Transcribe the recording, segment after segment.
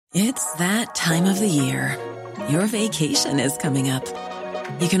It's that time of the year. Your vacation is coming up.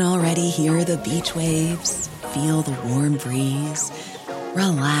 You can already hear the beach waves, feel the warm breeze,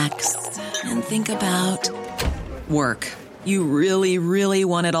 relax, and think about work. You really, really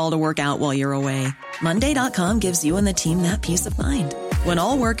want it all to work out while you're away. Monday.com gives you and the team that peace of mind. When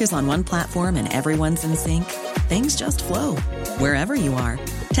all work is on one platform and everyone's in sync, things just flow. Wherever you are,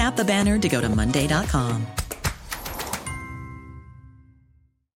 tap the banner to go to Monday.com.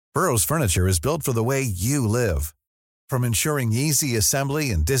 Burrow's furniture is built for the way you live. From ensuring easy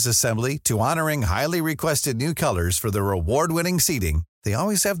assembly and disassembly to honoring highly requested new colors for their award-winning seating, they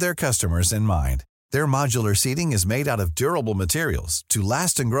always have their customers in mind. Their modular seating is made out of durable materials to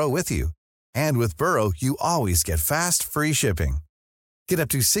last and grow with you. And with Burrow, you always get fast, free shipping. Get up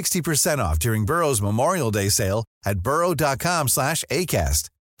to 60% off during Burrow's Memorial Day sale at burrow.com/ACAST.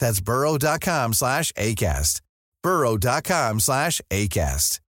 That's burrow.com/ACAST.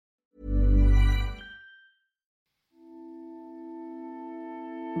 burrow.com/ACAST.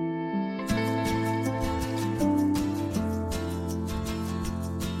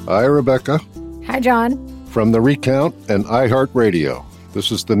 Hi, Rebecca. Hi, John. From The Recount and iHeartRadio, this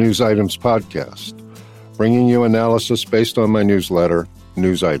is the News Items Podcast, bringing you analysis based on my newsletter,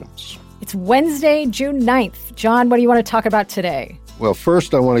 News Items. It's Wednesday, June 9th. John, what do you want to talk about today? Well,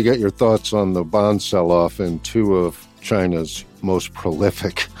 first, I want to get your thoughts on the bond sell-off in two of China's most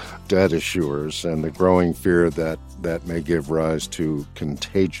prolific debt issuers and the growing fear that that may give rise to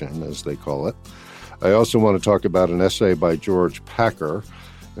contagion, as they call it. I also want to talk about an essay by George Packer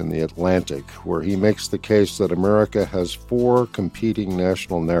in The Atlantic, where he makes the case that America has four competing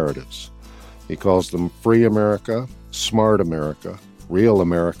national narratives. He calls them Free America, Smart America, Real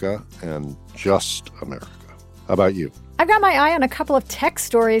America, and Just America. How about you? I've got my eye on a couple of tech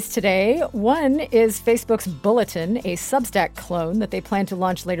stories today. One is Facebook's Bulletin, a Substack clone that they plan to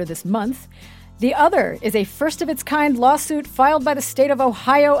launch later this month. The other is a first-of-its-kind lawsuit filed by the state of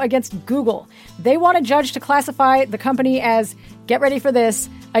Ohio against Google. They want a judge to classify the company as, get ready for this,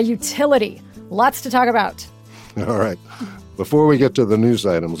 a utility. Lots to talk about. All right. Before we get to the news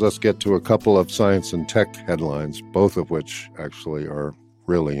items, let's get to a couple of science and tech headlines, both of which actually are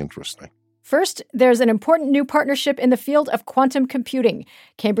really interesting. First, there's an important new partnership in the field of quantum computing.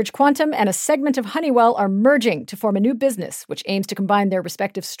 Cambridge Quantum and a segment of Honeywell are merging to form a new business, which aims to combine their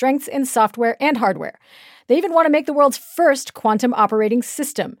respective strengths in software and hardware. They even want to make the world's first quantum operating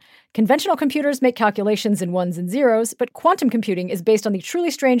system. Conventional computers make calculations in ones and zeros, but quantum computing is based on the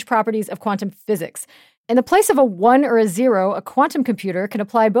truly strange properties of quantum physics. In the place of a 1 or a 0, a quantum computer can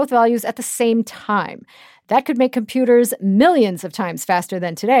apply both values at the same time. That could make computers millions of times faster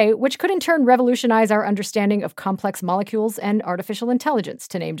than today, which could in turn revolutionize our understanding of complex molecules and artificial intelligence,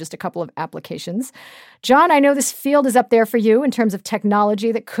 to name just a couple of applications. John, I know this field is up there for you in terms of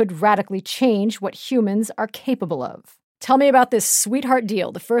technology that could radically change what humans are capable of. Tell me about this sweetheart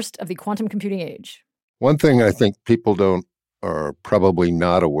deal, the first of the quantum computing age. One thing I think people are probably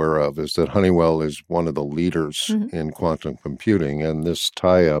not aware of is that Honeywell is one of the leaders in quantum computing, and this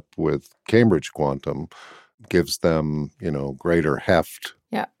tie-up with Cambridge Quantum gives them, greater heft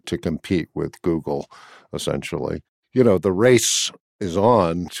to compete with Google, essentially. The race is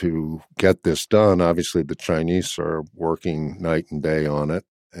on to get this done. Obviously, the Chinese are working night and day on it,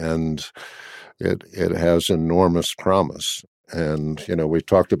 and it has enormous promise. And, we've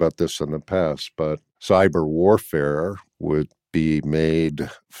talked about this in the past, but cyber warfare would be made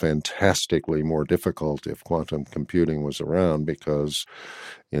fantastically more difficult if quantum computing was around, because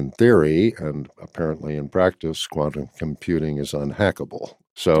in theory and apparently in practice, quantum computing is unhackable.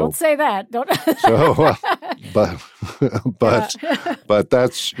 So don't say that. Don't. But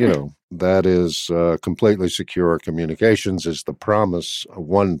that's, that is completely secure communications is the promise,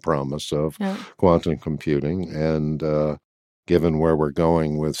 one promise of quantum computing. And given where we're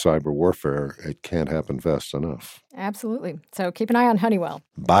going with cyber warfare, it can't happen fast enough. Absolutely. So keep an eye on Honeywell.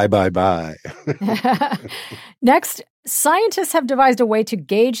 Bye. Next, scientists have devised a way to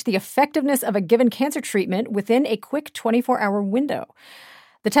gauge the effectiveness of a given cancer treatment within a quick 24-hour window.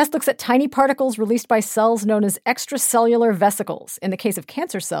 The test looks at tiny particles released by cells known as extracellular vesicles. In the case of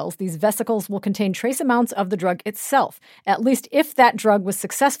cancer cells, these vesicles will contain trace amounts of the drug itself, at least if that drug was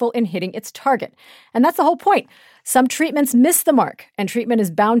successful in hitting its target. And that's the whole point. Some treatments miss the mark, and treatment is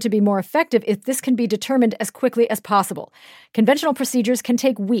bound to be more effective if this can be determined as quickly as possible. Conventional procedures can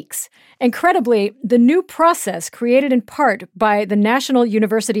take weeks. Incredibly, the new process, created in part by the National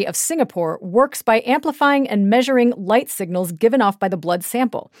University of Singapore, works by amplifying and measuring light signals given off by the blood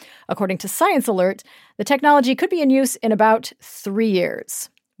sample. According to Science Alert, the technology could be in use in about 3 years.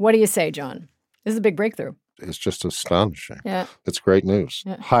 What do you say, John? This is a big breakthrough. is just astonishing. Yeah. It's great news.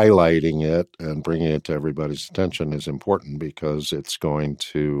 Yeah. Highlighting it and bringing it to everybody's attention is important because it's going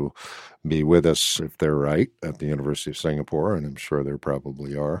to be with us, if they're right, at the University of Singapore, and I'm sure there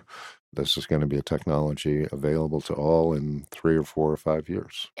probably are. This is going to be a technology available to all in 3 or 4 or 5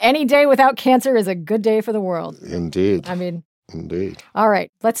 years. Any day without cancer is a good day for the world. Indeed. Indeed. All right,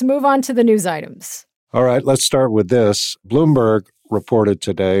 let's move on to the news items. All right, let's start with this. Bloomberg reported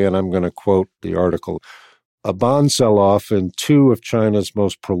today, and I'm going to quote the article, a bond sell-off in 2 of China's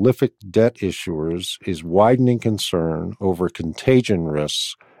most prolific debt issuers is widening concern over contagion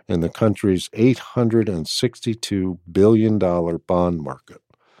risks in the country's $862 billion bond market.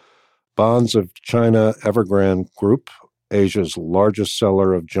 Bonds of China Evergrande Group, Asia's largest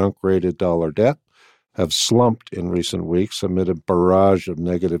seller of junk-rated dollar debt, have slumped in recent weeks amid a barrage of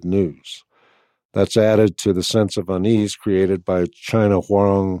negative news. That's added to the sense of unease created by China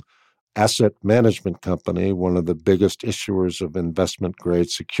Huarong Asset Management Company, one of the biggest issuers of investment-grade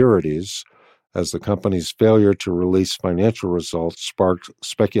securities, as the company's failure to release financial results sparked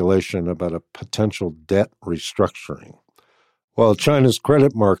speculation about a potential debt restructuring. While China's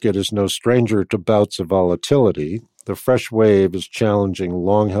credit market is no stranger to bouts of volatility, the fresh wave is challenging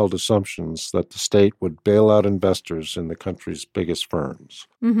long-held assumptions that the state would bail out investors in the country's biggest firms.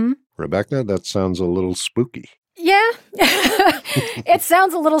 Mm-hmm. Rebecca, that sounds a little spooky. Yeah, it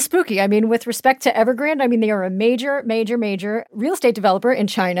sounds a little spooky. I mean, with respect to Evergrande, I mean, they are a major real estate developer in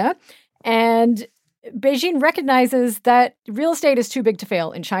China. And Beijing recognizes that real estate is too big to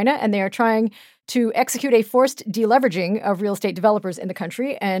fail in China, and they are trying to execute a forced deleveraging of real estate developers in the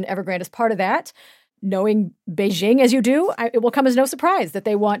country. And Evergrande is part of that. Knowing Beijing as you do, it will come as no surprise that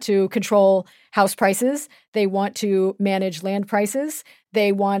they want to control house prices. They want to manage land prices.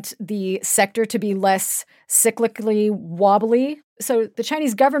 They want the sector to be less cyclically wobbly. So the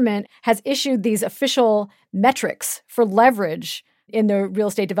Chinese government has issued these official metrics for leverage in the real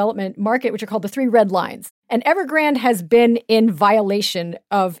estate development market, which are called the 3 red lines. And Evergrande has been in violation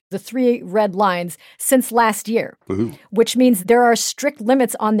of the 3 red lines since last year, which means there are strict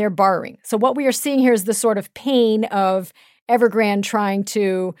limits on their borrowing. So what we are seeing here is the sort of pain of Evergrande trying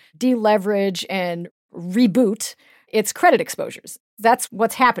to deleverage and reboot its credit exposures. That's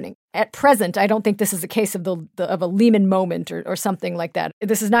what's happening. At present, I don't think this is a case of of a Lehman moment or something like that.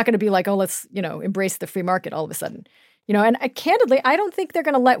 This is not going to be like, oh, let's, embrace the free market all of a sudden. And candidly, I don't think they're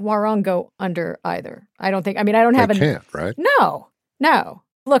going to let Huarong go under either. I don't have They can't, right? No.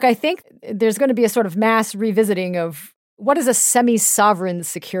 Look, I think there's going to be a sort of mass revisiting of what is a semi-sovereign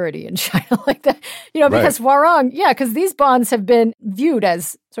security in China like that, because Huarong, because these bonds have been viewed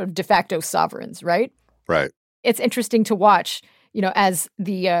as sort of de facto sovereigns, right? Right. It's interesting to watch, as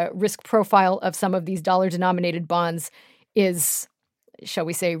the risk profile of some of these dollar-denominated bonds is, shall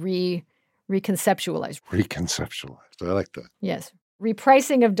we say, reconceptualized. Reconceptualized. I like that. Yes.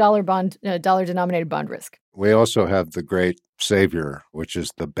 Repricing of dollar-denominated bond risk. We also have the great savior, which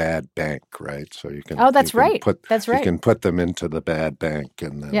is the bad bank, right? So you can. Oh, that's right. You can put them into the bad bank,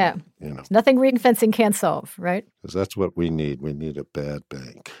 and then nothing ring fencing can't solve, right? Because that's what we need. We need a bad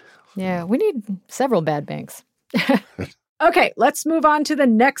bank. Yeah, we need several bad banks. Okay, let's move on to the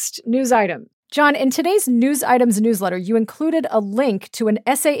next news item. John, in today's News Items newsletter, you included a link to an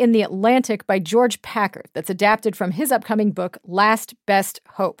essay in The Atlantic by George Packer that's adapted from his upcoming book, Last Best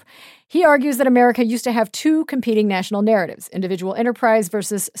Hope. He argues that America used to have 2 competing national narratives, individual enterprise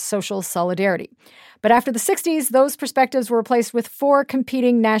versus social solidarity. But after the 60s, those perspectives were replaced with 4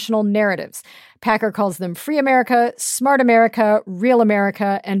 competing national narratives. Packer calls them Free America, Smart America, Real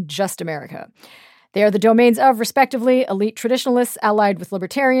America, and Just America. They are the domains of, respectively, elite traditionalists allied with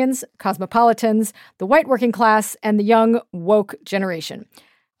libertarians, cosmopolitans, the white working class, and the young woke generation.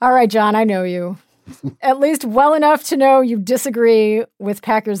 All right, John, I know you. At least well enough to know you disagree with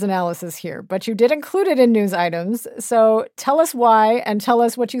Packer's analysis here, but you did include it in News Items. So tell us why and tell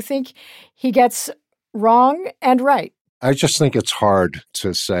us what you think he gets wrong and right. I just think it's hard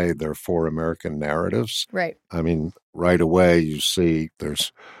to say there are 4 American narratives. Right. I mean, right away you see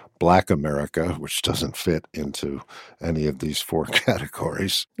there's Black America, which doesn't fit into any of these 4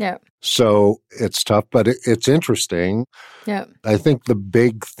 categories. Yeah. So it's tough, but it's interesting. Yeah. I think the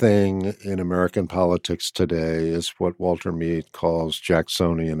big thing in American politics today is what Walter Mead calls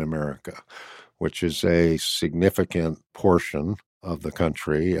Jacksonian America, which is a significant portion of the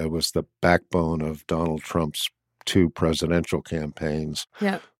country. It was the backbone of Donald Trump's 2 presidential campaigns.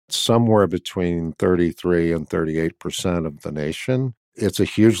 Yeah. Somewhere between 33 and 38% of the nation. It's a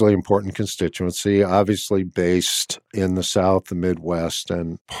hugely important constituency, obviously based in the South, the Midwest,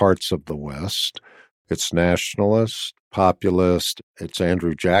 and parts of the West. It's nationalist, populist. It's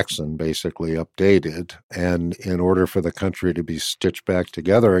Andrew Jackson basically updated. And in order for the country to be stitched back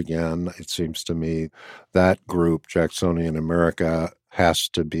together again, it seems to me that group, Jacksonian America, has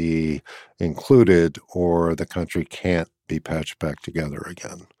to be included or the country can't be patched back together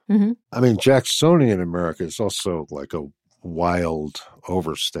again. Mm-hmm. I mean, Jacksonian America is also like a wild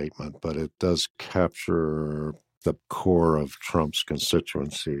overstatement, but it does capture the core of Trump's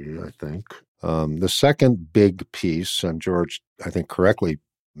constituency, I think. The second big piece, and George, I think correctly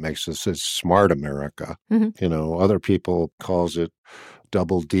makes this, is Smart America. Mm-hmm. You know, other people calls it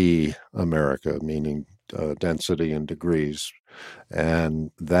double D America, meaning density and degrees.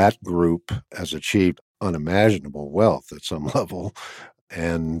 And that group has achieved unimaginable wealth at some level.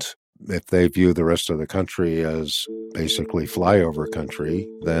 And if they view the rest of the country as basically flyover country,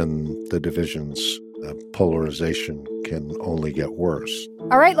 then the divisions, polarization can only get worse.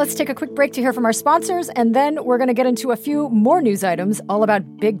 All right, let's take a quick break to hear from our sponsors, and then we're going to get into a few more news items all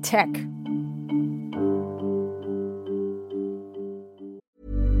about big tech.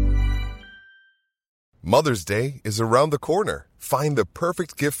 Mother's Day is around the corner. Find the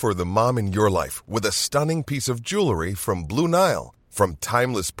perfect gift for the mom in your life with a stunning piece of jewelry from Blue Nile. From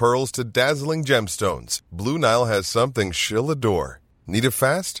timeless pearls to dazzling gemstones, Blue Nile has something she'll adore. Need it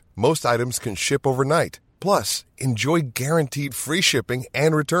fast? Most items can ship overnight. Plus, enjoy guaranteed free shipping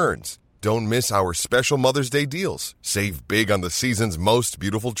and returns. Don't miss our special Mother's Day deals. Save big on the season's most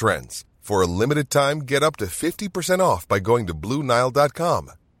beautiful trends. For a limited time, get up to 50% off by going to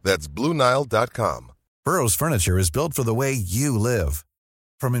BlueNile.com. That's BlueNile.com. Burrow's furniture is built for the way you live.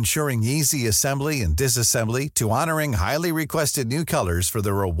 From ensuring easy assembly and disassembly to honoring highly requested new colors for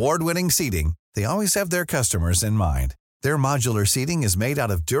their award-winning seating, they always have their customers in mind. Their modular seating is made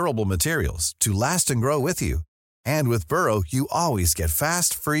out of durable materials to last and grow with you. And with Burrow, you always get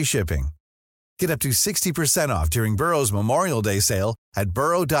fast, free shipping. Get up to 60% off during Burrow's Memorial Day sale at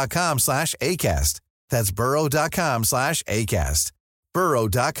burrow.com/ACAST. That's burrow.com/ACAST.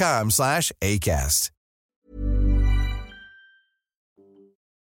 burrow.com/ACAST.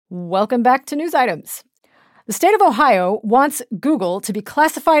 Welcome back to News Items. The state of Ohio wants Google to be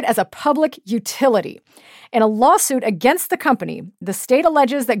classified as a public utility. In a lawsuit against the company, the state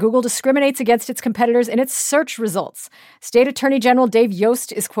alleges that Google discriminates against its competitors in its search results. State Attorney General Dave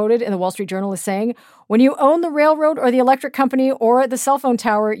Yost is quoted in the Wall Street Journal as saying, "When you own the railroad or the electric company or the cell phone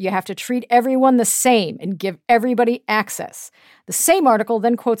tower, you have to treat everyone the same and give everybody access." The same article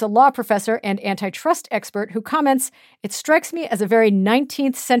then quotes a law professor and antitrust expert who comments, "It strikes me as a very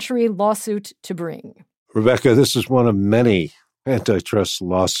 19th century lawsuit to bring." Rebecca, this is one of many antitrust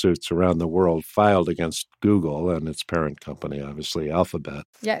lawsuits around the world filed against Google and its parent company, obviously Alphabet.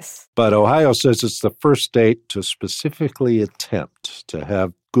 Yes. But Ohio says it's the first state to specifically attempt to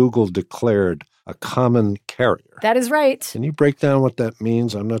have Google declared a common carrier. That is right. Can you break down what that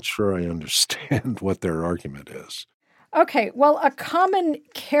means? I'm not sure I understand what their argument is. Okay, well, a common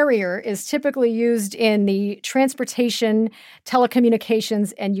carrier is typically used in the transportation,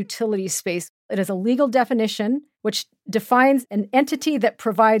 telecommunications, and utility space. It is a legal definition which defines an entity that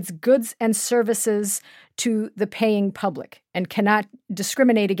provides goods and services to the paying public and cannot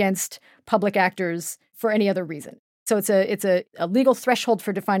discriminate against public actors for any other reason. So it's a legal threshold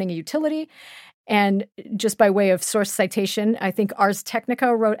for defining a utility. And just by way of source citation, I think Ars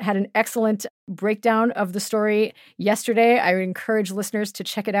Technica had an excellent breakdown of the story yesterday. I would encourage listeners to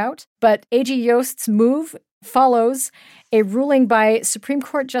check it out. But A.G. Yost's move follows a ruling by Supreme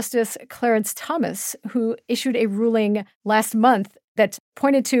Court Justice Clarence Thomas, who issued a ruling last month that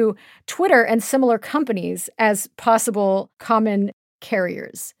pointed to Twitter and similar companies as possible common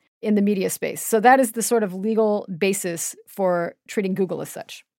carriers in the media space. So that is the sort of legal basis for treating Google as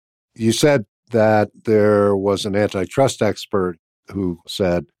such. You said that there was an antitrust expert who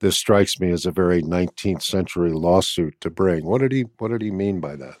said, this strikes me as a very 19th century lawsuit to bring. What did he mean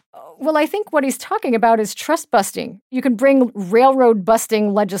by that? Well, I think what he's talking about is trust busting. You can bring railroad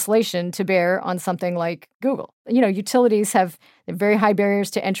busting legislation to bear on something like Google. You know, utilities have very high barriers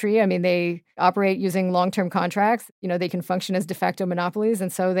to entry. I mean, they operate using long-term contracts. You know, they can function as de facto monopolies,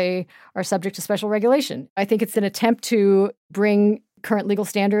 and so they are subject to special regulation. I think it's an attempt to bring current legal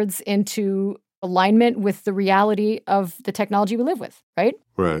standards into alignment with the reality of the technology we live with, right?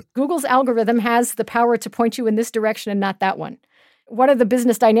 Right. Google's algorithm has the power to point you in this direction and not that one. What are the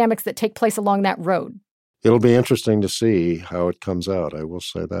business dynamics that take place along that road? It'll be interesting to see how it comes out. I will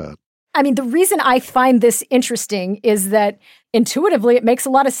say that. I mean, the reason I find this interesting is that intuitively it makes a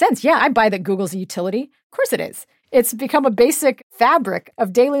lot of sense. Yeah, I buy that Google's a utility. Of course it is. It's become a basic fabric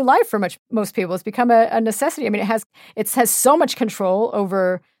of daily life for most people. It's become a necessity. I mean, it has so much control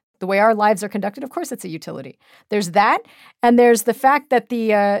over the way our lives are conducted, of course it's a utility. There's that, and there's the fact that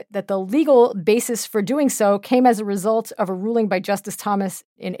the legal basis for doing so came as a result of a ruling by Justice Thomas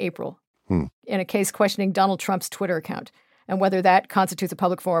in April in a case questioning Donald Trump's Twitter account and whether that constitutes a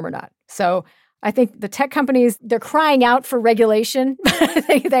public forum or not. So I think the tech companies, they're crying out for regulation.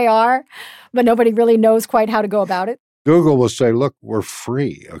 They are, but nobody really knows quite how to go about it. Google will say, look, we're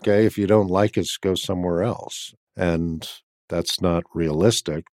free, okay? If you don't like us, go somewhere else. And that's not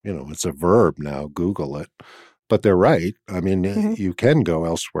realistic. It's a verb now, Google it. But they're right. I mean, you can go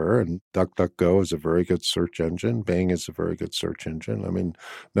elsewhere, and DuckDuckGo is a very good search engine. Bing is a very good search engine. I mean,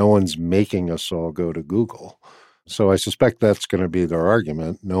 no one's making us all go to Google. So I suspect that's going to be their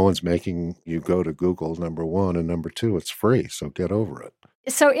argument. No one's making you go to Google, number one. And number two, it's free, so get over it.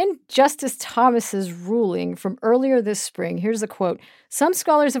 So in Justice Thomas's ruling from earlier this spring, here's a quote. Some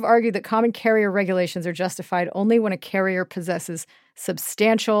scholars have argued that common carrier regulations are justified only when a carrier possesses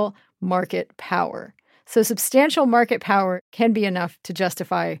substantial market power. So substantial market power can be enough to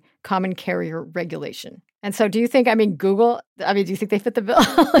justify common carrier regulation. And so do you think, Google, do you think they fit the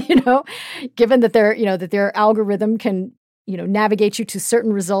bill, given that their algorithm can, navigate you to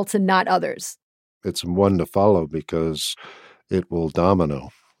certain results and not others? It's one to follow because it will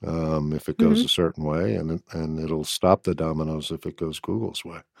domino if it goes a certain way, and it'll stop the dominoes if it goes Google's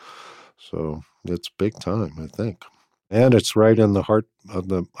way. So it's big time, I think. And it's right in the heart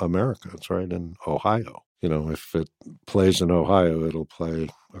of America. It's right in Ohio. If it plays in Ohio, it'll play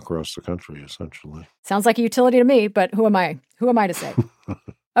across the country, essentially. Sounds like a utility to me, but who am I? Who am I to say?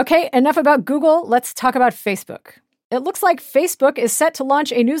 Okay, enough about Google. Let's talk about Facebook. It looks like Facebook is set to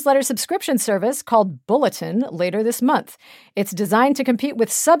launch a newsletter subscription service called Bulletin later this month. It's designed to compete with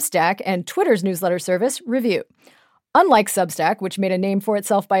Substack and Twitter's newsletter service, Review. Unlike Substack, which made a name for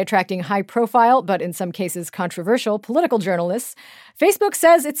itself by attracting high-profile, but in some cases controversial, political journalists, Facebook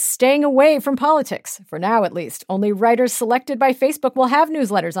says it's staying away from politics, for now at least. Only writers selected by Facebook will have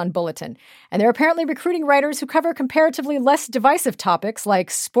newsletters on Bulletin, and they're apparently recruiting writers who cover comparatively less divisive topics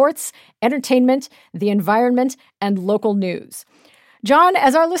like sports, entertainment, the environment, and local news. John,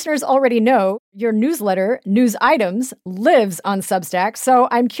 as our listeners already know, your newsletter, News Items, lives on Substack, so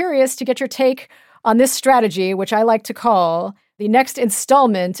I'm curious to get your take on this strategy, which I like to call the next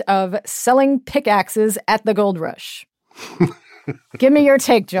installment of selling pickaxes at the gold rush. Give me your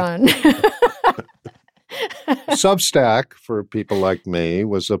take, John. Substack, for people like me,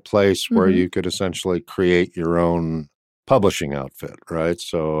 was a place where you could essentially create your own publishing outfit, right?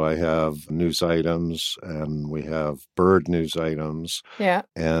 So I have News Items and we have Bird News Items. Yeah.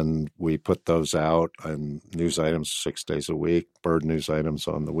 And we put those out in News Items 6 days a week, Bird News Items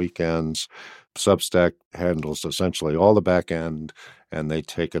on the weekends. Substack handles essentially all the back end, and they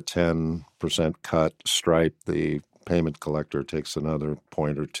take a 10% cut. Stripe, the payment collector, takes another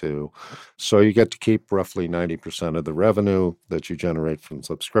point or two. So you get to keep roughly 90% of the revenue that you generate from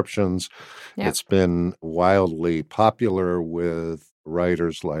subscriptions. Yep. It's been wildly popular with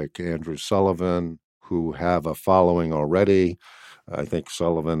writers like Andrew Sullivan, who have a following already. I think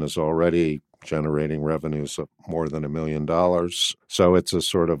Sullivan is already generating revenues of more than $1 million. So it's a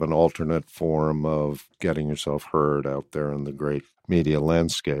sort of an alternate form of getting yourself heard out there in the great media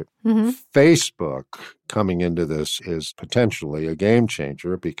landscape. Facebook coming into this is potentially a game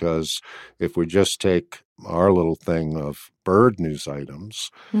changer because if we just take our little thing of Bird News Items,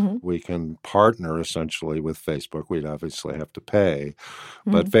 we can partner essentially with Facebook. We'd obviously have to pay,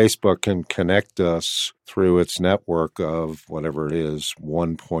 but Facebook can connect us through its network of whatever it is,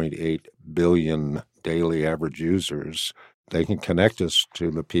 1.8 billion daily average users. They can connect us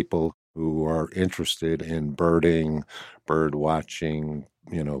to the people who are interested in birding, bird watching,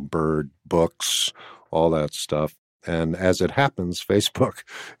 bird books, all that stuff. And as it happens, Facebook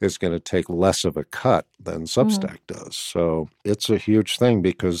is going to take less of a cut than Substack does. So it's a huge thing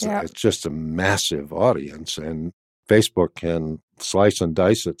because it's just a massive audience, and Facebook can slice and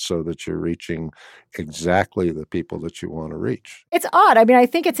dice it so that you're reaching exactly the people that you want to reach. It's odd. I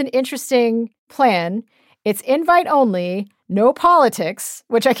think it's an interesting plan. It's invite only, no politics,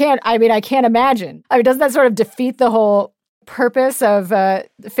 which I can't imagine. Doesn't that sort of defeat the whole purpose of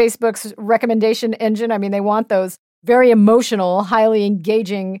Facebook's recommendation engine? They want those very emotional, highly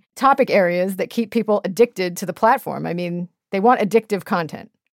engaging topic areas that keep people addicted to the platform. They want addictive content.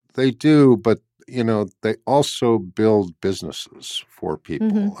 They do, but they also build businesses for people.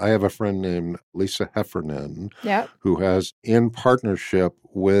 Mm-hmm. I have a friend named Lisa Heffernan Yep. who has, in partnership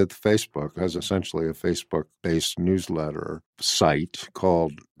with Facebook, has essentially a Facebook-based newsletter site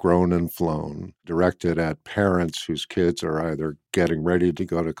called Grown and Flown, directed at parents whose kids are either getting ready to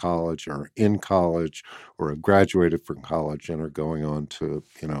go to college or in college or have graduated from college and are going on to,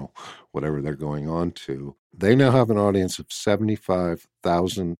 whatever they're going on to. They now have an audience of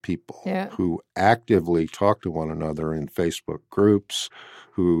 75,000 people who actively talk to one another in Facebook groups,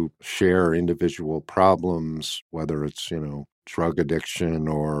 who share individual problems, whether it's, drug addiction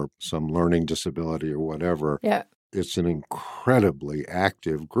or some learning disability or whatever. Yeah. It's an incredibly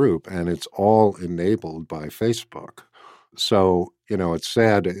active group, and it's all enabled by Facebook. So, it's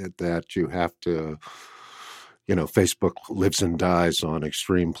sad that you have to, Facebook lives and dies on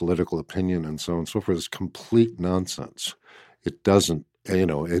extreme political opinion and so on and so forth. It's complete nonsense. It doesn't,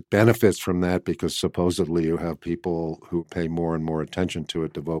 it benefits from that because supposedly you have people who pay more and more attention to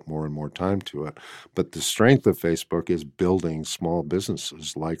it, devote more and more time to it. But the strength of Facebook is building small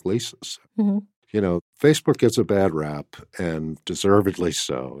businesses like Lisa's. Mm-hmm. Facebook gets a bad rap, and deservedly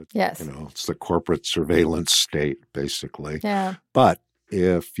so. Yes. It's the corporate surveillance state, basically. Yeah. But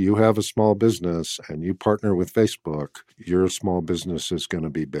if you have a small business and you partner with Facebook, your small business is going to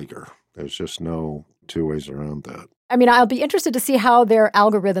be bigger. There's just no two ways around that. I mean, I'll be interested to see how their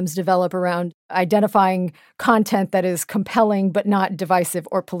algorithms develop around identifying content that is compelling but not divisive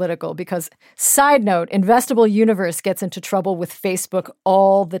or political. Because, side note, Investable Universe gets into trouble with Facebook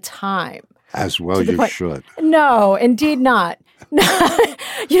all the time. As well you should. No, indeed not.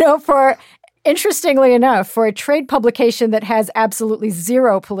 Interestingly enough, for a trade publication that has absolutely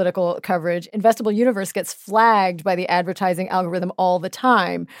zero political coverage, Investable Universe gets flagged by the advertising algorithm all the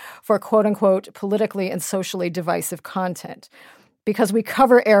time for quote-unquote politically and socially divisive content. Because we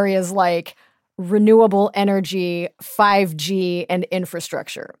cover areas like renewable energy, 5G, and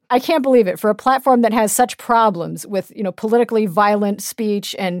infrastructure. I can't believe it. For a platform that has such problems with, politically violent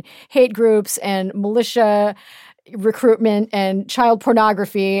speech and hate groups and militia recruitment and child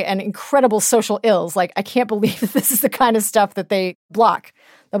pornography and incredible social ills. Like, I can't believe that this is the kind of stuff that they block.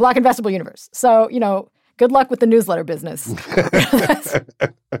 They block Investable Universe. So, good luck with the newsletter business.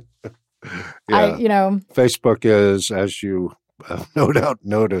 Facebook is, as you no doubt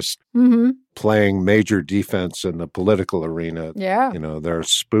noticed, playing major defense in the political arena. Yeah. They're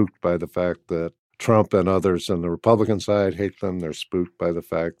spooked by the fact that Trump and others on the Republican side hate them. They're spooked by the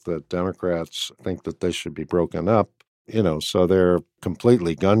fact that Democrats think that they should be broken up. So they're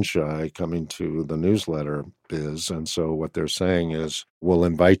completely gun-shy coming to the newsletter biz. And so what they're saying is, we'll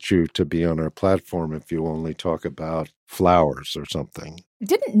invite you to be on our platform if you only talk about flowers or something.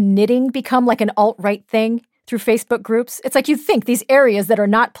 Didn't knitting become like an alt-right thing through Facebook groups? It's like you think these areas that are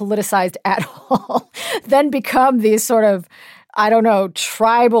not politicized at all then become these sort of,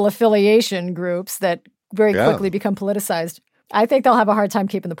 tribal affiliation groups that very quickly become politicized. I think they'll have a hard time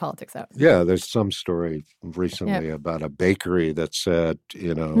keeping the politics out. Yeah, there's some story recently about a bakery that said,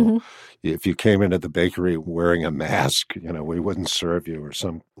 if you came into the bakery wearing a mask, we wouldn't serve you, or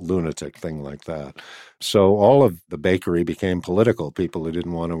some lunatic thing like that. So all of the bakery became political. People who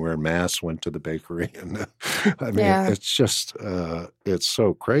didn't want to wear masks went to the bakery. And it's just, it's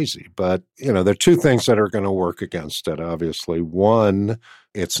so crazy. But, there are two things that are going to work against it, obviously. One,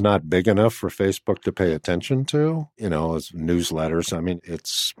 it's not big enough for Facebook to pay attention to, as newsletters. I mean,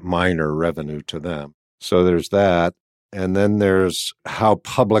 it's minor revenue to them. So there's that. And then there's how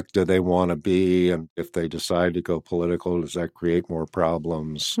public do they want to be? And if they decide to go political, does that create more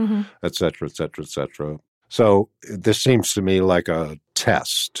problems, et cetera, et cetera, et cetera. So this seems to me like a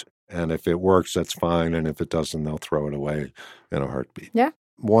test. And if it works, that's fine. And if it doesn't, they'll throw it away in a heartbeat. Yeah.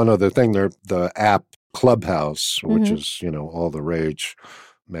 One other thing, the app Clubhouse, which is, all the rage,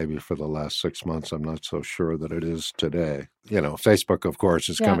 maybe for the last 6 months. I'm not so sure that it is today. Facebook, of course,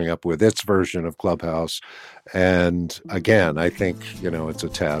 is coming up with its version of Clubhouse. And again, I think, it's a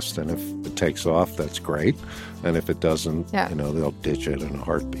test. And if it takes off, that's great. And if it doesn't, they'll ditch it in a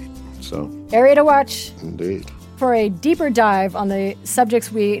heartbeat. So, area to watch. Indeed. For a deeper dive on the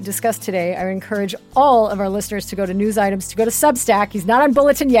subjects we discussed today, I would encourage all of our listeners to go to News Items, to go to Substack. He's not on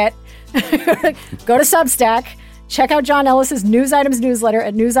Bulletin yet. Go to Substack. Check out John Ellis's News Items newsletter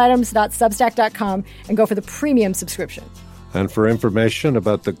at newsitems.substack.com and go for the premium subscription. And for information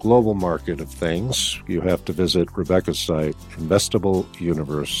about the global market of things, you have to visit Rebecca's site,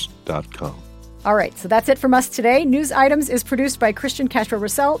 investableuniverse.com. All right, so that's it from us today. News Items is produced by Christian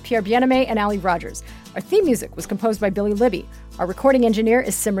Castro-Russell, Pierre Bienaimé, and Ali Rogers. Our theme music was composed by Billy Libby. Our recording engineer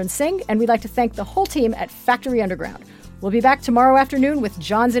is Simran Singh, and we'd like to thank the whole team at Factory Underground. We'll be back tomorrow afternoon with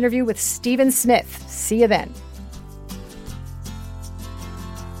John's interview with Stephen Smith. See you then.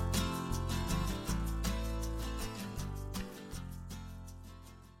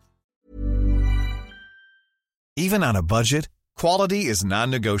 Even on a budget, quality is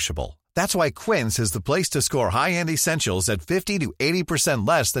non-negotiable. That's why Quince is the place to score high-end essentials at 50 to 80%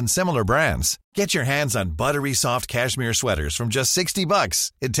 less than similar brands. Get your hands on buttery soft cashmere sweaters from just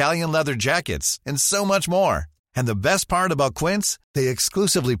 $60, Italian leather jackets, and so much more. And the best part about Quince, they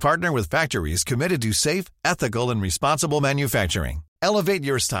exclusively partner with factories committed to safe, ethical, and responsible manufacturing. Elevate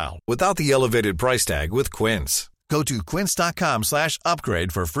your style without the elevated price tag with Quince. Go to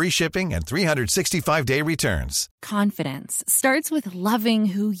quince.com/upgrade for free shipping and 365-day returns. Confidence starts with loving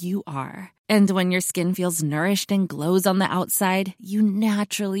who you are. And when your skin feels nourished and glows on the outside, you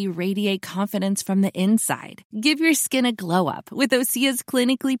naturally radiate confidence from the inside. Give your skin a glow up with Osea's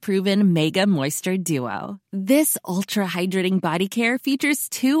clinically proven Mega Moisture Duo. This ultra-hydrating body care features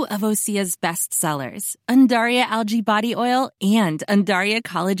 2 of Osea's best sellers, Undaria Algae Body Oil and Undaria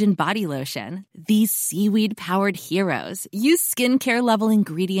Collagen Body Lotion. These seaweed-powered heroes use skincare-level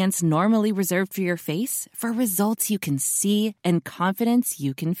ingredients normally reserved for your face for results you can see and confidence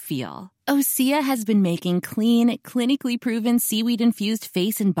you can feel. Osea has been making clean, clinically proven seaweed-infused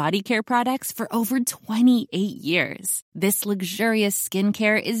face and body care products for over 28 years. This luxurious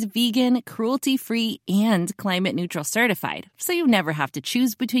skincare is vegan, cruelty-free, and climate-neutral certified, so you never have to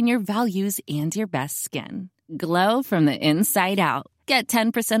choose between your values and your best skin. Glow from the inside out. Get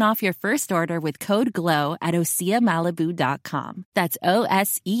 10% off your first order with code GLOW at OseaMalibu.com. That's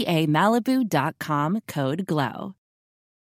OSEA Malibu.com, code GLOW.